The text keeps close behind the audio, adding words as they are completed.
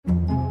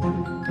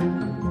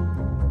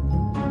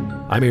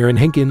I'm Aaron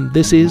Henkin.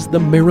 This is the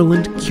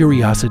Maryland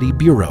Curiosity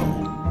Bureau.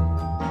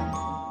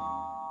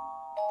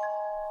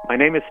 My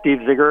name is Steve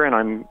Ziegler, and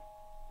I'm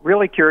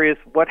really curious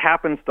what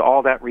happens to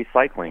all that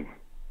recycling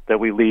that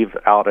we leave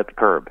out at the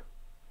curb.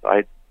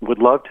 I would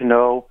love to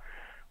know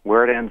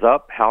where it ends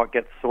up, how it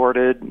gets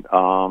sorted,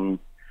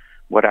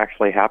 what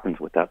actually happens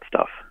with that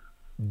stuff.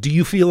 Do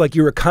you feel like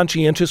you're a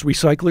conscientious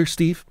recycler,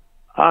 Steve?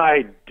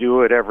 I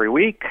do it every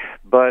week,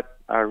 but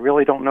I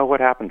really don't know what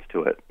happens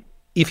to it.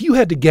 If you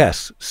had to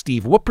guess,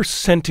 Steve, what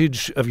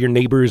percentage of your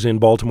neighbors in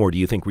Baltimore do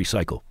you think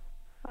recycle?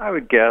 I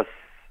would guess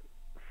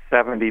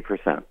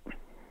 70%.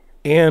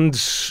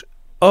 And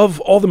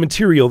of all the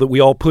material that we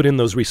all put in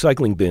those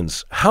recycling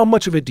bins, how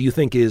much of it do you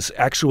think is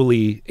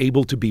actually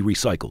able to be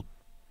recycled?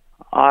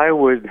 I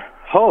would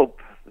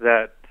hope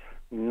that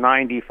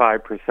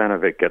 95%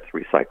 of it gets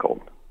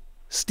recycled.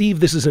 Steve,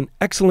 this is an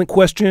excellent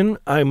question.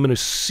 I'm going to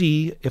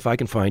see if I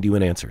can find you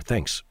an answer.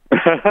 Thanks.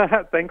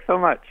 Thanks so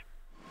much.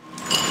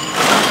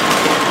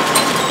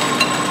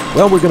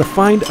 Well, we're going to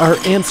find our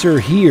answer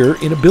here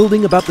in a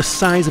building about the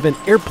size of an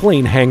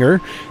airplane hangar.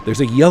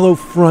 There's a yellow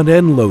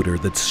front-end loader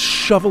that's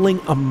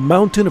shoveling a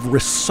mountain of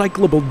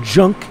recyclable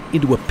junk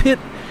into a pit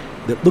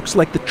that looks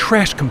like the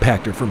trash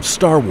compactor from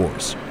Star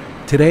Wars.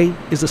 Today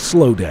is a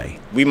slow day.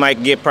 We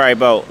might get probably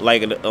about,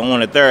 like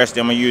on a Thursday,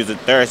 I'm going to use a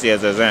Thursday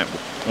as an example.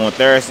 On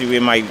Thursday, we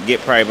might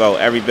get probably about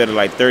every bit of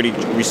like 30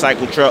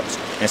 recycle trucks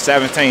and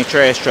 17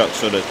 trash trucks,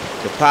 so the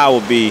pile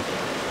will be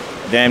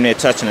damn near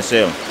touching the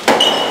ceiling.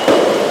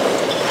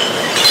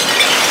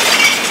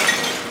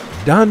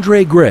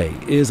 Dondre Gray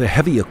is a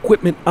heavy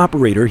equipment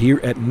operator here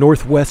at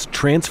Northwest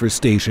Transfer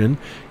Station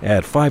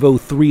at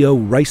 5030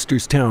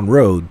 Reisterstown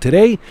Road.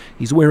 Today,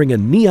 he's wearing a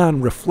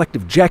neon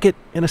reflective jacket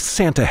and a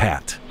Santa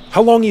hat.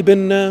 How long you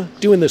been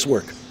doing this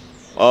work?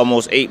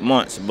 Almost 8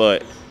 months,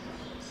 but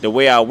the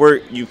way I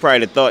work, you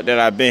probably thought that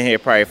I've been here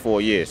probably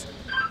 4 years.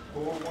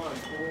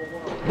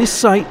 This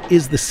site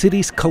is the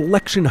city's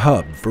collection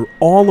hub for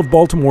all of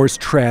Baltimore's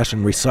trash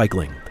and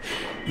recycling.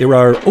 There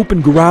are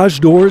open garage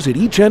doors at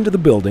each end of the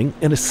building,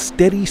 and a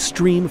steady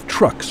stream of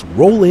trucks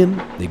roll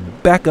in. They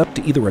back up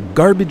to either a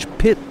garbage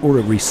pit or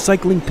a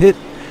recycling pit.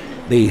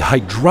 They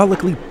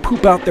hydraulically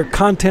poop out their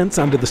contents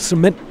onto the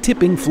cement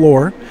tipping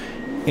floor,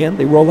 and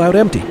they roll out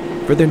empty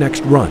for their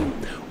next run.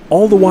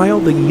 All the while,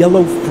 the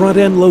yellow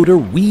front-end loader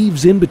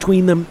weaves in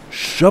between them,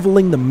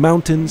 shoveling the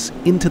mountains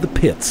into the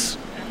pits.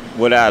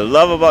 What I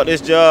love about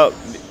this job,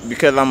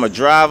 because I'm a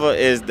driver,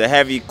 is the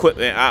heavy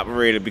equipment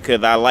operator,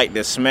 because I like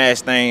to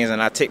smash things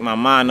and I take my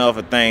mind off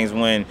of things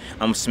when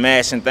I'm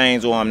smashing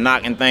things or I'm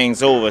knocking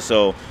things over.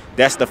 So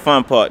that's the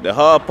fun part. The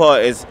hard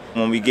part is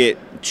when we get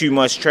too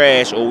much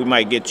trash or we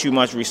might get too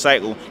much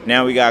recycle.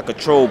 Now we got to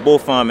control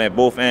both of them at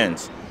both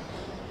ends.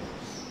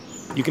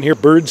 You can hear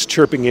birds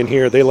chirping in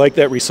here. They like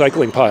that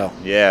recycling pile.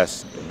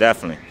 Yes,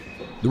 definitely.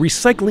 The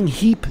recycling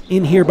heap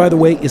in here, by the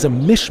way, is a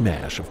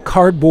mishmash of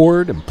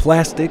cardboard and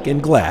plastic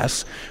and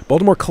glass.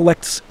 Baltimore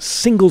collects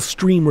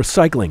single-stream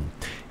recycling,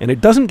 and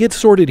it doesn't get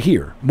sorted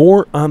here.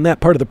 More on that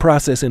part of the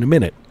process in a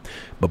minute.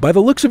 But by the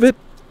looks of it,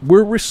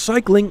 we're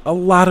recycling a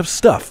lot of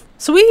stuff.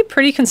 So we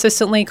pretty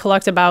consistently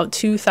collect about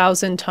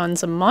 2,000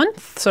 tons a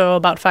month, so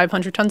about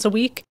 500 tons a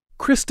week.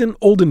 Kristen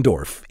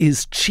Oldendorf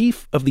is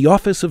chief of the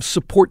Office of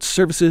Support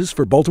Services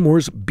for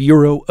Baltimore's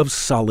Bureau of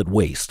Solid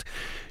Waste.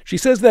 She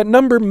says that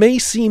number may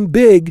seem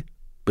big,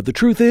 but the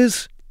truth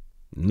is,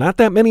 not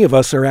that many of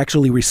us are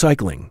actually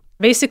recycling.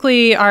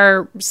 Basically,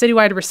 our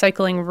citywide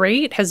recycling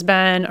rate has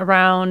been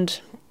around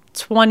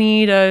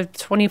 20 to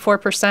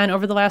 24%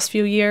 over the last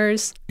few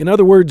years. In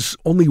other words,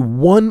 only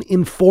 1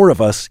 in 4 of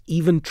us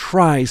even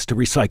tries to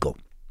recycle.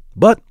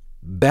 But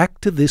back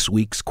to this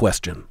week's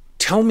question.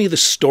 Tell me the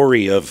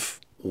story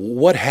of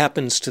what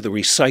happens to the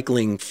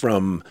recycling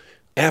from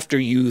after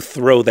you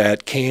throw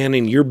that can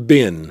in your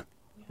bin.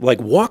 Like,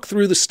 walk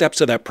through the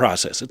steps of that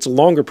process. It's a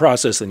longer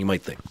process than you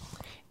might think.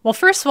 Well,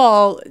 first of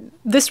all,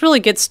 this really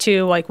gets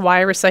to like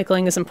why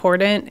recycling is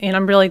important. And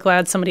I'm really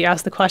glad somebody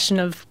asked the question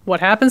of what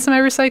happens to my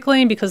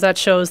recycling, because that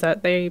shows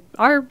that they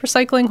are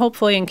recycling,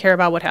 hopefully, and care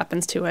about what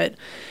happens to it.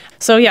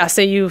 So yeah,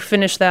 say you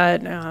finish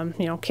that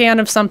can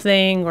of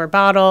something or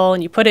bottle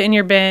and you put it in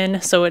your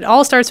bin. So it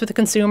all starts with the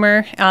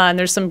consumer. And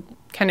there's some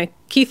kind of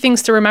key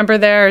things to remember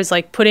there is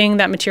like putting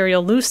that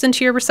material loose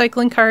into your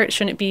recycling cart. It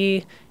shouldn't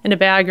be in a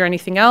bag or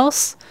anything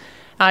else.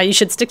 You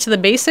should stick to the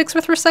basics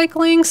with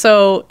recycling.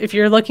 So if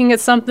you're looking at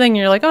something and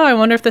you're like, oh, I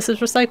wonder if this is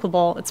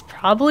recyclable, it's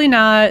probably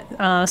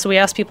not. So we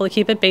ask people to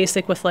keep it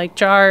basic with like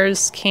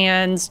jars,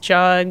 cans,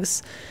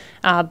 jugs,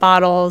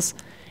 bottles,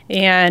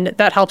 and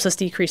that helps us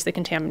decrease the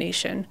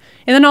contamination.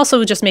 And then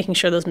also just making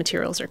sure those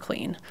materials are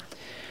clean.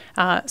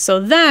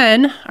 So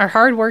then our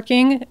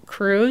hardworking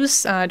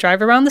crews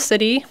drive around the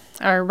city.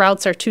 Our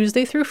routes are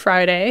Tuesday through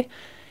Friday,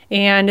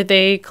 and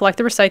they collect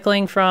the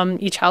recycling from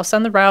each house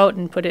on the route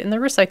and put it in the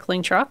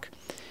recycling truck.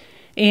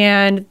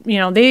 And,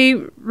 they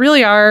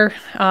really are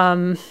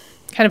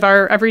kind of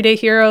our everyday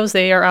heroes.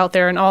 They are out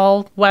there in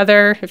all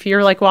weather. If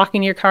you're like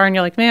walking your car and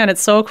you're like, man,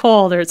 it's so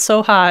cold or it's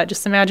so hot,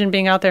 just imagine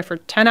being out there for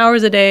 10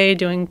 hours a day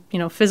doing,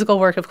 physical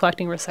work of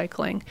collecting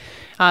recycling.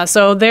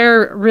 So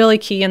they're really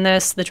key in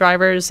this, the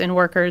drivers and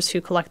workers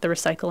who collect the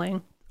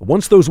recycling.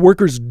 Once those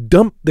workers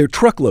dump their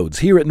truckloads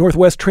here at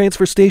Northwest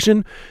Transfer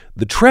Station,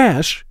 the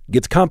trash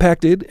gets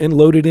compacted and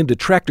loaded into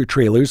tractor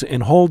trailers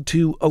and hauled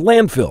to a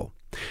landfill.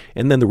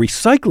 And then the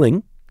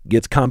recycling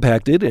gets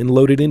compacted and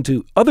loaded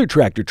into other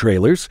tractor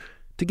trailers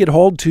to get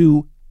hauled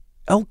to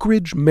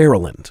Elkridge,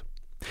 Maryland.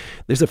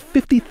 There's a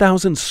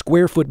 50,000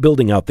 square foot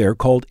building out there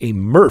called a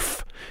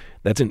MRF.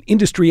 That's an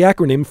industry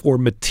acronym for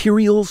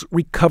Materials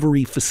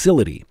Recovery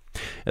Facility.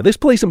 Now, this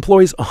place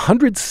employs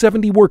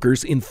 170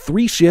 workers in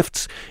 3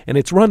 shifts, and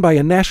it's run by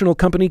a national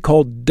company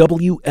called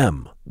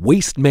WM,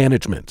 Waste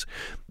Management.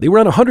 They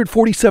run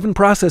 147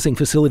 processing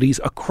facilities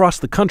across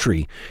the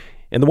country,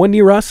 and the one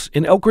near us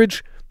in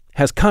Elkridge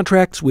has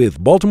contracts with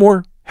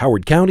Baltimore,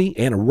 Howard County,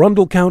 Anne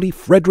Arundel County,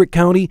 Frederick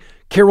County,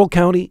 Carroll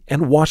County,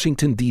 and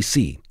Washington,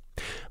 D.C.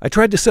 I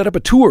tried to set up a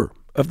tour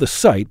of the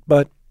site,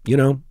 but,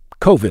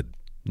 COVID,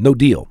 no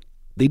deal.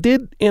 They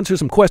did answer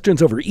some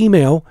questions over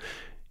email,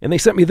 and they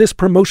sent me this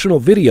promotional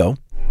video.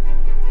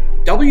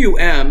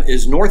 WM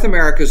is North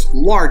America's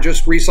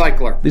largest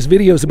recycler. This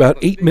video is about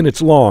 8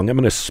 minutes long. I'm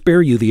going to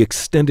spare you the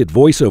extended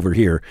voiceover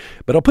here,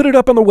 but I'll put it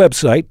up on the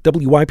website,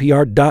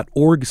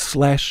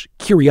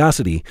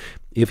 wypr.org/curiosity,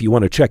 if you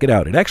want to check it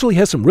out. It actually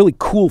has some really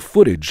cool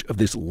footage of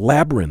this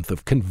labyrinth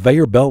of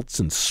conveyor belts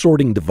and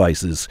sorting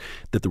devices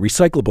that the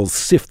recyclables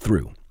sift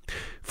through.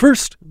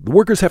 First, the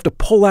workers have to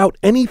pull out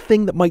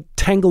anything that might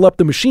tangle up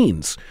the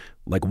machines,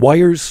 like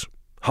wires,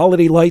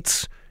 holiday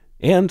lights,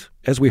 and,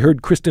 as we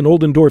heard Kristen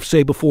Oldendorf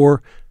say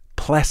before,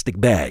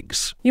 plastic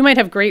bags. You might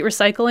have great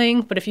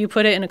recycling, but if you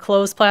put it in a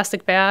closed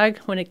plastic bag,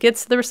 when it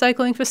gets to the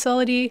recycling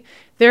facility,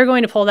 they're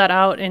going to pull that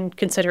out and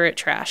consider it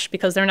trash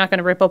because they're not going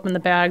to rip open the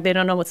bag. They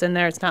don't know what's in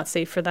there. It's not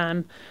safe for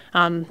them.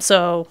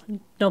 So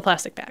no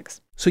plastic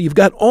bags. So you've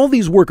got all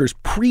these workers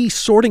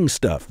pre-sorting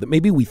stuff that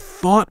maybe we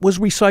thought was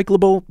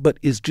recyclable, but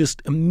is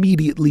just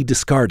immediately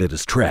discarded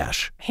as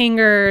trash.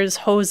 Hangers,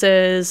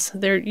 hoses,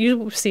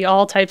 you see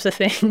all types of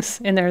things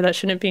in there that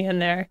shouldn't be in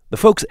there. The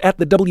folks at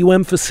the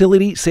WM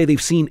facility say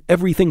they've seen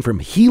everything from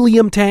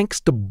helium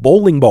tanks to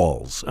bowling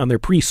balls on their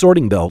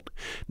pre-sorting belt,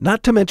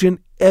 not to mention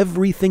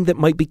everything that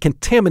might be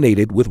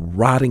contaminated with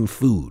rotting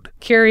food.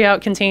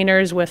 Carry-out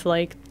containers with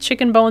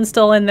chicken bones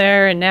still in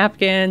there and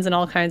napkins and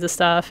all kinds of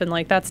stuff, and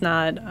that's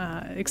not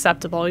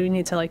acceptable. You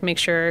need to make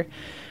sure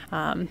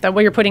that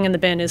what you're putting in the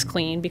bin is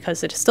clean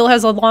because it still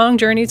has a long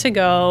journey to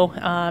go,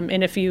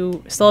 and if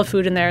you still have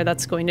food in there,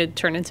 that's going to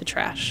turn into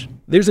trash.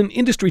 There's an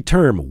industry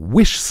term,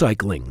 wish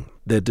cycling,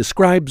 that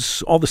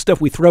describes all the stuff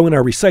we throw in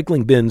our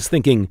recycling bins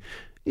thinking,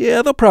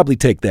 yeah, they'll probably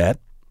take that,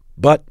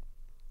 but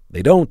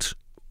they don't.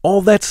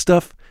 All that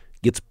stuff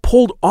gets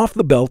pulled off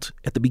the belt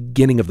at the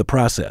beginning of the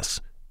process,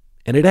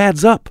 and it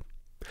adds up.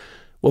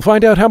 We'll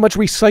find out how much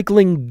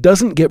recycling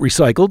doesn't get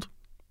recycled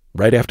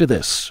right after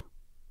this.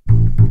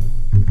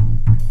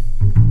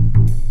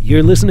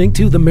 You're listening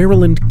to the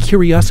Maryland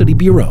Curiosity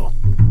Bureau.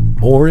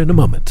 More in a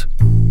moment.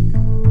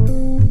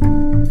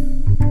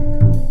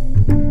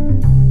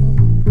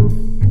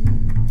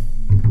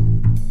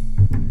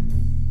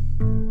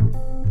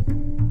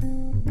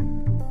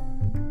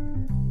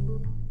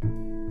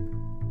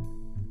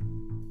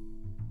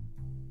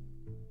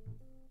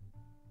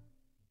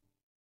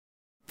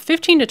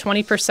 15 to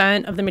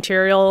 20% of the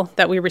material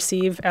that we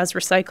receive as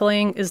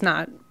recycling is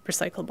not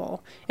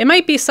recyclable. It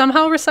might be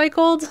somehow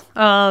recycled.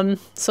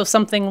 So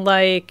something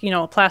like,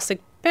 a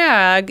plastic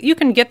bag, you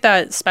can get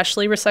that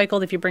specially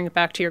recycled if you bring it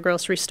back to your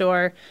grocery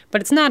store, but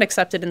it's not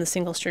accepted in the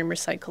single stream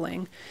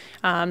recycling.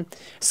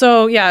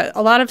 So yeah,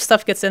 a lot of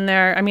stuff gets in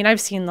there. I mean,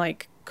 I've seen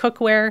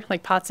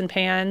cookware, pots and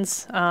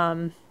pans.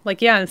 In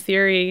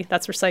theory,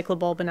 that's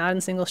recyclable, but not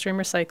in single stream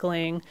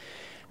recycling.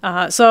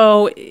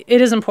 So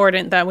it is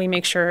important that we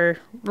make sure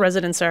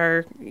residents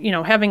are,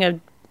 having a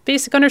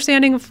basic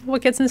understanding of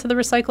what gets into the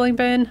recycling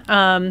bin,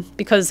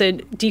 because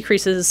it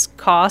decreases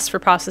costs for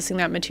processing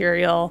that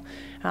material,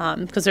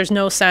 because there's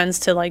no sense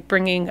to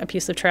bringing a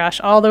piece of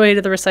trash all the way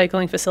to the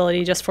recycling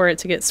facility just for it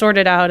to get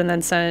sorted out and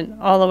then sent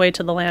all the way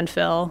to the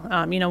landfill.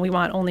 We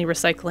want only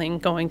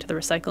recycling going to the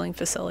recycling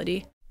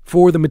facility.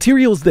 For the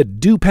materials that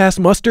do pass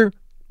muster,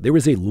 there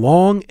is a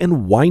long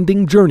and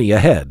winding journey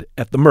ahead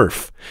at the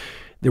MRF.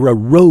 There are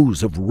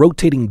rows of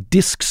rotating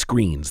disc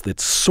screens that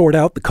sort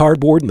out the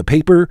cardboard and the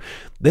paper.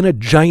 Then a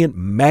giant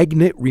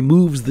magnet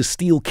removes the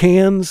steel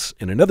cans,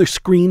 and another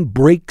screen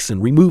breaks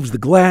and removes the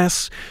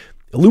glass.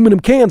 Aluminum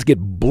cans get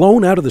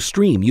blown out of the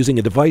stream using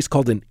a device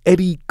called an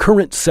eddy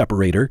current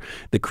separator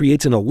that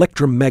creates an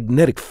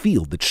electromagnetic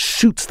field that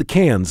shoots the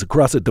cans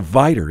across a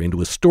divider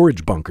into a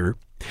storage bunker.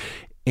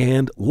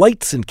 And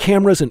lights and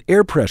cameras and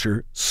air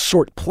pressure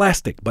sort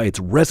plastic by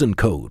its resin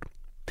code.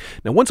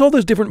 Now, once all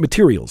those different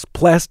materials,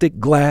 plastic,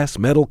 glass,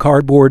 metal,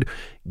 cardboard,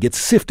 get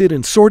sifted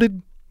and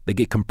sorted, they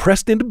get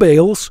compressed into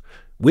bales,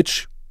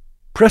 which,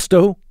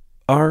 presto,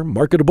 are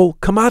marketable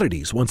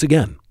commodities once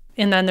again.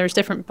 And then there's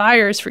different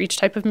buyers for each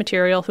type of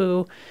material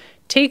who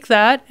take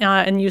that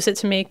and use it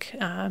to make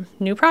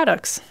new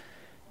products.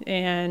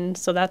 And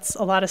so that's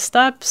a lot of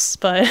steps,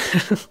 but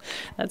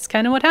that's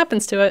kind of what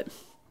happens to it.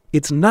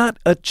 It's not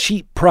a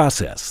cheap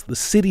process. The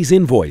city's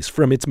invoice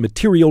from its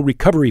material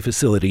recovery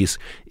facilities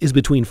is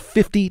between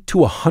 $50,000 to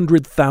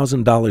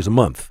 $100,000 a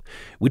month,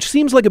 which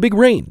seems like a big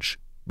range.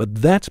 But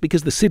that's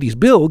because the city's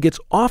bill gets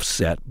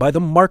offset by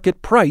the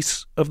market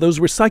price of those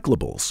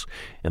recyclables.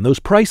 And those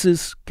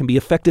prices can be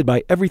affected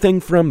by everything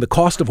from the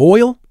cost of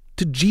oil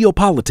to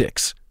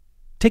geopolitics.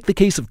 Take the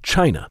case of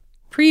China.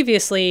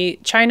 Previously,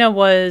 China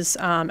was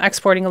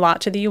exporting a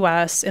lot to the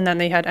U.S., and then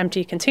they had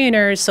empty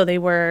containers, so they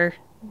were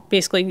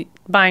basically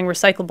buying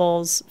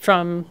recyclables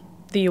from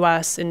the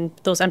U.S., and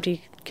those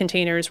empty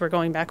containers were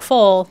going back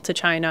full to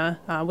China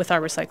with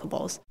our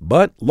recyclables.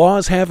 But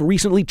laws have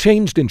recently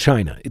changed in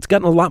China. It's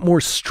gotten a lot more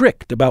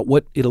strict about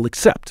what it'll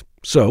accept.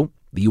 So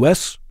the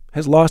U.S.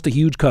 has lost a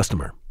huge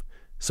customer.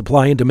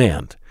 Supply and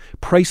demand.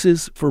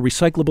 Prices for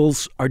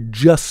recyclables are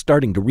just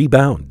starting to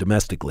rebound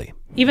domestically.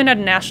 Even at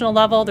a national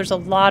level, there's a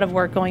lot of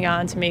work going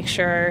on to make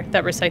sure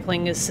that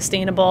recycling is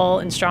sustainable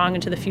and strong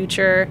into the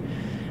future.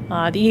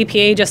 The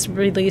EPA just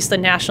released the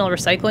National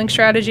Recycling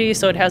Strategy,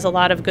 so it has a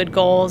lot of good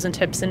goals and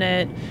tips in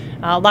it.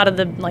 A lot of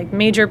the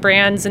major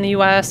brands in the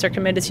U.S. are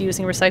committed to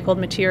using recycled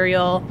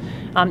material.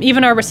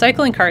 Even our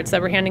recycling carts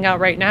that we're handing out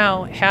right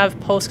now have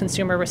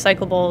post-consumer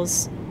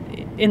recyclables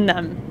in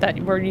them that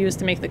were used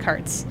to make the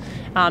carts.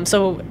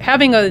 So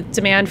having a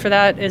demand for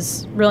that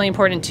is really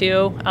important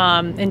too,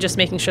 and just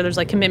making sure there's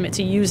commitment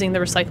to using the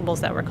recyclables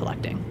that we're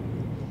collecting.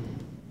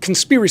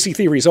 Conspiracy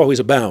theories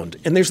always abound,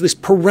 and there's this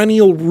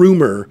perennial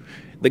rumor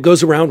that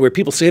goes around where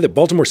people say that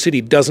Baltimore City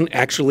doesn't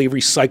actually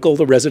recycle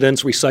the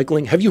residents'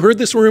 recycling. Have you heard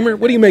this rumor?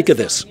 What do you make of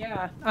this?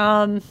 Yeah.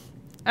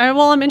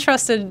 I'm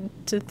interested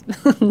to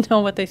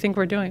know what they think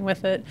we're doing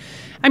with it.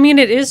 I mean,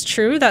 it is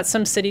true that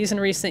some cities in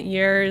recent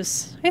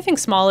years, I think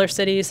smaller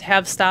cities,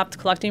 have stopped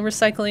collecting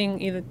recycling,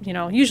 either,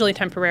 usually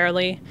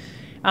temporarily.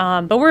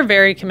 But we're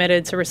very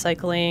committed to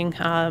recycling.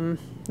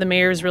 The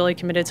mayor's really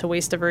committed to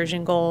waste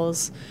diversion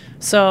goals.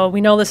 So we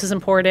know this is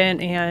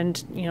important, and,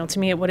 to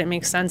me it wouldn't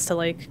make sense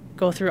to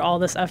go through all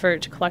this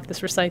effort to collect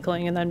this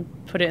recycling and then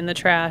put it in the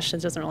trash.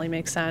 It doesn't really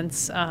make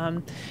sense.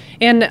 And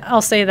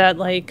I'll say that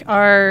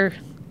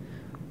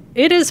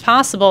it is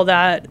possible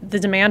that the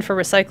demand for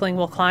recycling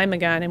will climb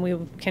again, and we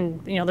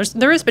can,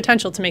 there is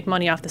potential to make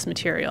money off this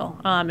material.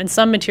 And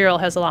some material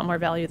has a lot more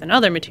value than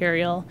other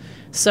material.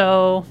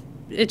 So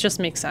it just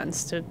makes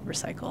sense to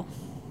recycle.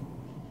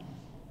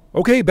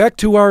 Okay, back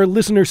to our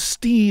listener,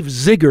 Steve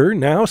Ziegler.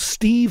 Now,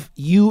 Steve,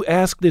 you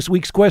asked this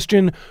week's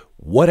question,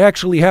 what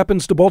actually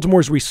happens to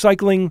Baltimore's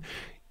recycling?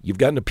 You've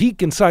gotten a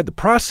peek inside the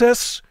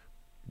process.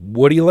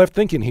 What are you left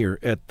thinking here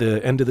at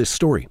the end of this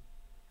story?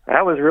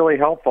 That was really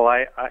helpful.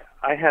 I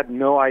had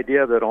no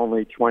idea that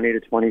only 20 to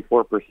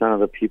 24% of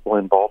the people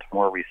in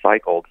Baltimore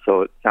recycled,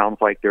 so it sounds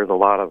like there's a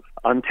lot of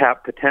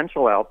untapped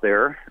potential out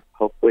there.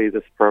 Hopefully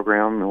this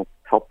program will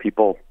help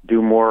people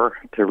do more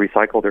to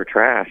recycle their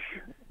trash.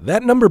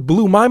 That number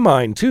blew my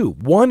mind, too.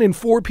 1 in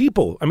 4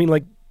 people. I mean,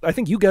 I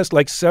think you guessed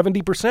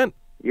 70%.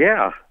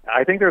 Yeah,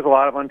 I think there's a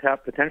lot of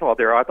untapped potential out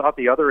there. I thought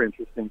the other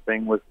interesting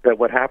thing was that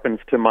what happens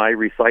to my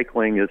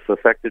recycling is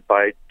affected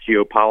by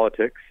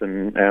geopolitics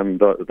and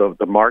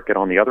the market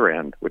on the other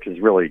end, which is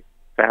really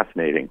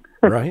fascinating.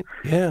 Right,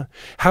 yeah.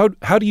 How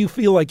do you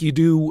feel like you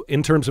do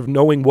in terms of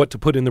knowing what to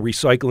put in the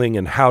recycling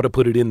and how to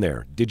put it in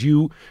there?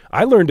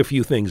 I learned a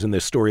few things in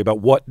this story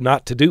about what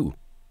not to do.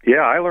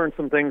 Yeah, I learned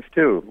some things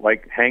too,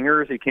 like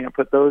hangers, you can't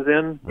put those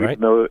in, right. Even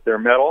though they're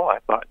metal. I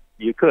thought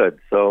you could.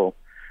 So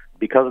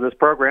because of this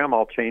program,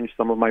 I'll change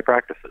some of my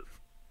practices.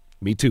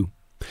 Me too.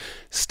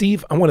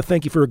 Steve, I want to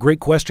thank you for a great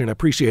question. I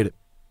appreciate it.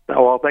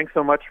 Oh, well, thanks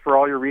so much for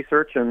all your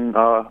research, and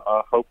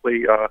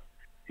hopefully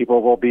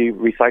people will be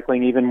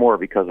recycling even more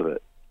because of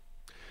it.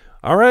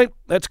 All right,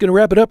 that's going to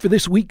wrap it up for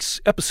this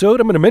week's episode.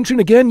 I'm going to mention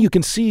again, you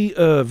can see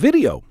a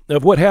video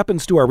of what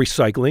happens to our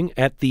recycling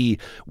at the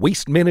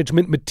Waste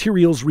Management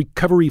Materials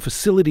Recovery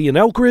Facility in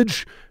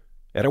Elkridge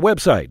at our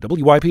website,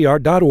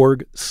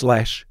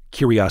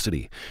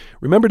 wypr.org/curiosity.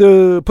 Remember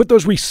to put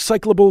those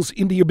recyclables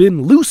into your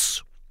bin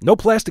loose, no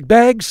plastic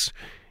bags,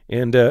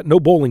 and no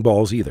bowling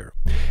balls either.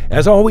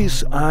 As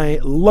always, I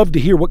love to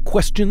hear what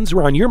questions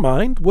are on your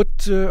mind.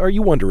 What are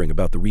you wondering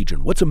about the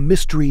region? What's a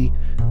mystery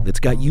that's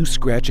got you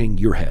scratching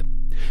your head?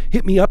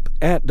 Hit me up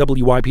at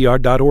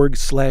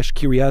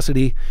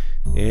wypr.org/curiosity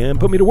and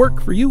put me to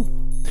work for you.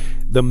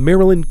 The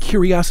Maryland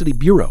Curiosity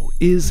Bureau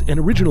is an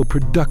original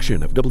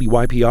production of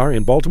WYPR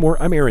in Baltimore.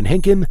 I'm Aaron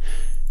Henkin.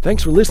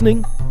 Thanks for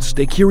listening.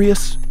 Stay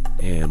curious,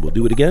 and we'll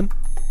do it again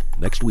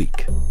next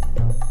week.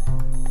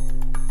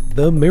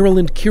 The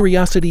Maryland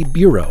Curiosity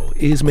Bureau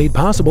is made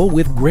possible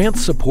with grant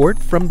support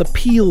from the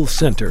Peel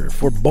Center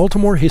for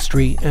Baltimore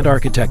History and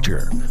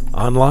Architecture,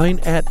 online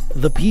at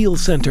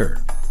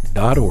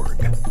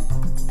thepeelcenter.org.